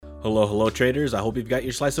Hello traders, I hope you've got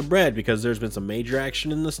your slice of bread because there's been some major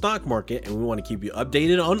action in the stock market and we want to keep you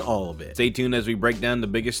updated on all of it. Stay tuned as we break down the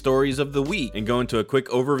biggest stories of the week and go into a quick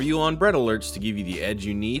overview on bread alerts to give you the edge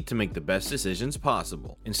you need to make the best decisions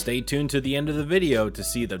possible. And stay tuned to the end of the video to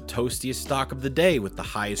see the toastiest stock of the day with the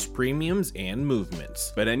highest premiums and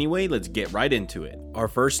movements. But anyway, let's get right into it. Our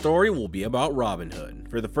first story will be about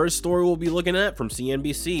Robinhood. For the first story we'll be looking at from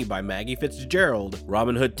CNBC by Maggie Fitzgerald,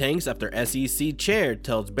 Robinhood tanks after SEC chair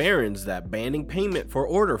tells Barron's that banning payment for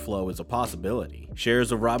order flow is a possibility.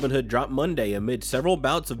 Shares of Robinhood dropped Monday amid several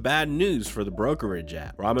bouts of bad news for the brokerage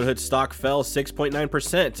app. Robinhood stock fell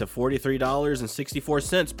 6.9% to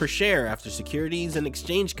 $43.64 per share after Securities and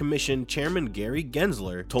Exchange Commission Chairman Gary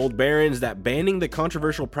Gensler told Barron's that banning the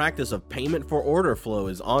controversial practice of payment for order flow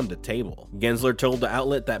is on the table. Gensler told the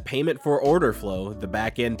outlet that payment for order flow, the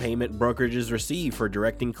back-end payment brokerages receive for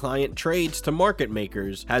directing client trades to market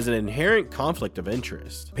makers, has an inherent conflict of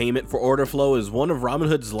interest. Payment for order flow is one of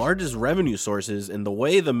Robinhood's largest revenue sources in the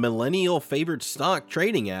way the millennial favored stock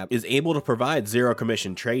trading app is able to provide zero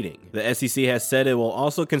commission trading. The SEC has said it will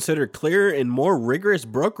also consider clearer and more rigorous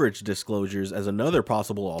brokerage disclosures as another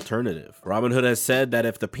possible alternative. Robinhood has said that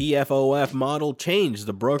if the PFOF model changed,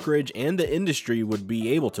 the brokerage and the industry would be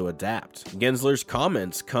able to adapt. Gensler's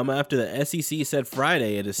comments come after the SEC said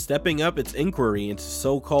Friday it is stepping up its inquiry into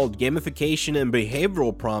so-called gamification and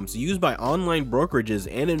behavioral prompts used by online brokerages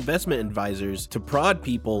and investment advisors to prod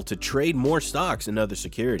people to trade more stocks and other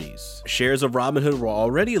securities. Shares of Robinhood were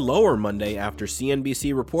already lower Monday after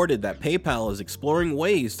CNBC reported that PayPal is exploring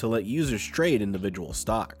ways to let users trade individual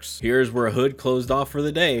stocks. Here's where Hood closed off for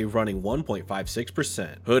the day, running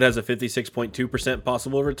 1.56%. Hood has a 56.2%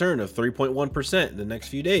 possible return of 3.1% in the next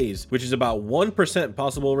few days, which is about 1%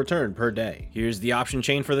 possible return per day. Here's the option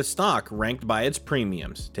chain for the stock, ranked by its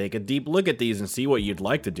premiums. Take a deep look at these and see what you'd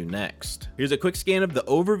like to do next. Here's a quick scan of the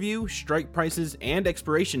overview, strike prices, and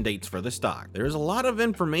expiration dates for the stock. There's a lot of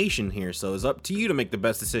information here, so it's up to you to make the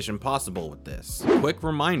best decision possible with this. Quick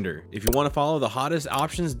reminder, if you want to follow the hottest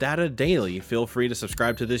options data daily, feel free to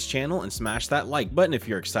subscribe to this channel and smash that like button if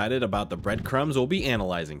you're excited about the breadcrumbs we'll be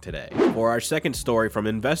analyzing today. For our second story from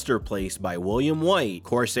Investor Place by William White,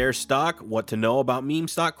 Corsair stock, what to know about meme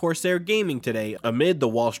stock Corsair Gaming today amid the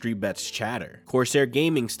Wall Street Bets chatter. Corsair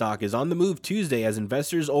Gaming stock is on the move Tuesday as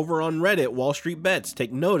investors over on Reddit Wall Street Bets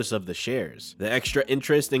take notice of the shares. The extra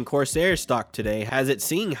interest in Corsair stock today has it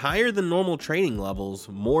seeing higher than normal trading levels.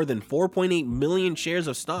 More than 4.8 million shares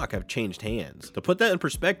of stock have changed hands. To put that in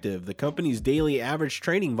perspective, the company's daily average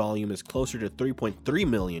trading volume is closer to 3.3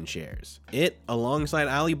 million shares. It, alongside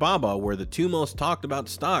Alibaba, were the two most talked about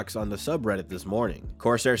stocks on the subreddit this morning.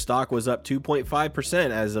 Corsair stock was up 2.5%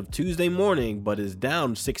 as of Tuesday morning, but is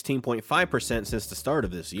down 16.5% since the start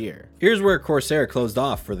of this year. Here's where Corsair closed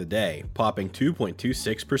off for the day, popping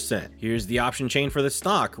 2.26%. Here's the option chain for the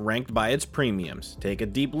stock, ranked by its premiums. Take a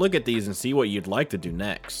deep look at these and see what you'd like to do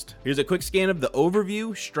next. Here's a quick scan of the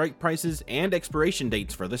overview, strike prices, and expiration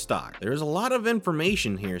dates for the stock. There's a lot of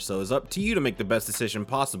information here, so it's up to you to make the best decision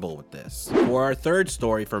possible with this. For our third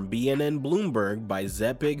story from BNN Bloomberg by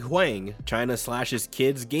Zepig Huang, China slashes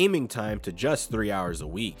kids' gaming time to just 3 hours a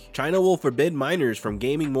week. China will forbid minors from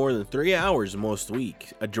gaming more than 3 hours most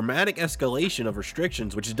week, a dramatic escalation of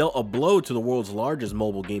restrictions which dealt a blow to the world's largest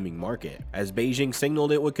mobile gaming market, as Beijing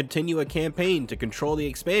signaled it would continue a campaign to control the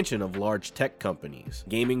expansion of large tech companies.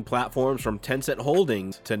 Gaming platforms from Tencent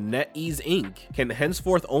Holdings to NetEase Inc. can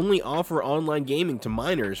henceforth only offer online gaming to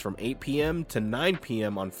minors from 8 p.m. to 9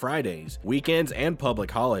 p.m. on Fridays, weekends, and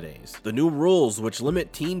public holidays. The new rules, which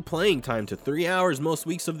limit teen playing time to 3 hours most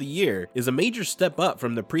weeks of the year, is a major step up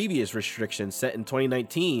from the previous restrictions set in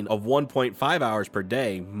 2019 of 1.5 hours per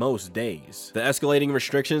day most days. The escalating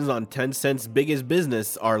restrictions on Tencent's biggest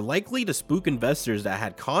business are likely to spook investors that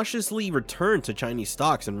had cautiously returned to Chinese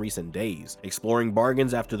stocks in recent days, exploring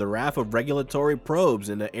bargains after the raft of regulatory probes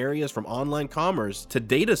in the areas from online commerce to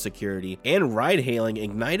data security and ride-hailing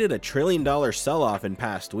ignited a $1 trillion sell-off in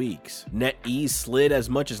past weeks. NetEase slid as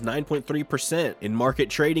much as 9.3% in market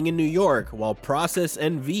trading in New York, while Process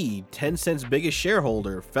NV, Tencent's biggest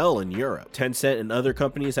shareholder, fell in Europe. Tencent and other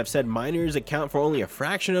companies have said minors account for only a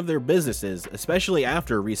fraction of their businesses, especially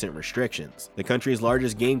after recent restrictions. The country's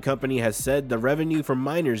largest game company has said the revenue from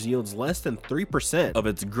minors yields less than 3% of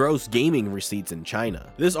its gross gaming receipts in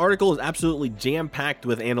China. This article is absolutely jam-packed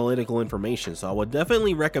with analytical information, so I would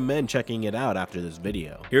definitely recommend checking it out after this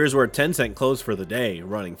video. Here's where Tencent closed for the day,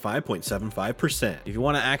 running 5.75%. If you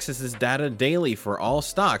want to access this data daily for all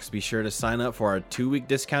stocks, be sure to sign up for our 2-week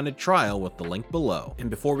discounted trial with the link below. And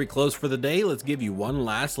before we close for the day, today, let's give you one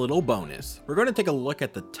last little bonus. We're going to take a look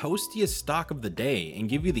at the toastiest stock of the day and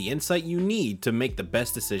give you the insight you need to make the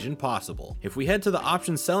best decision possible. If we head to the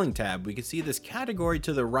options selling tab, we can see this category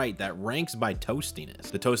to the right that ranks by toastiness.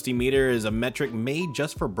 The toasty meter is a metric made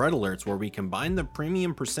just for bread alerts where we combine the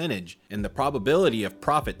premium percentage and the probability of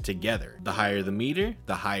profit together. The higher the meter,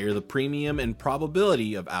 the higher the premium and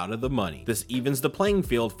probability of out of the money. This evens the playing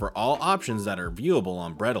field for all options that are viewable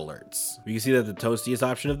on bread alerts. We can see that the toastiest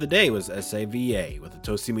option of the day was SAVA with a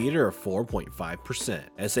toasty meter of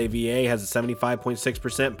 4.5%. SAVA has a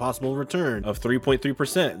 75.6% possible return of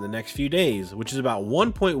 3.3% in the next few days, which is about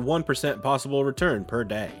 1.1% possible return per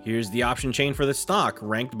day. Here's the option chain for the stock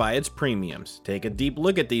ranked by its premiums. Take a deep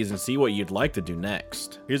look at these and see what you'd like to do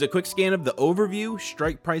next. Here's a quick scan of the overview,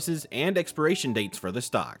 strike prices, and expiration dates for the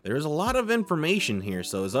stock. There's a lot of information here,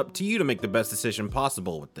 so it's up to you to make the best decision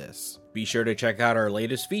possible with this. Be sure to check out our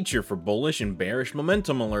latest feature for bullish and bearish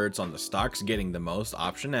momentum alerts on the stocks getting the most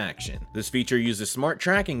option action. This feature uses smart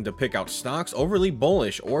tracking to pick out stocks overly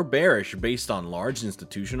bullish or bearish based on large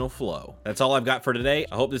institutional flow. That's all I've got for today.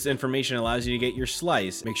 I hope this information allows you to get your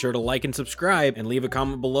slice. Make sure to like and subscribe and leave a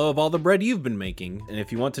comment below of all the bread you've been making. And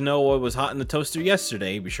if you want to know what was hot in the toaster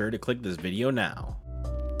yesterday, be sure to click this video now.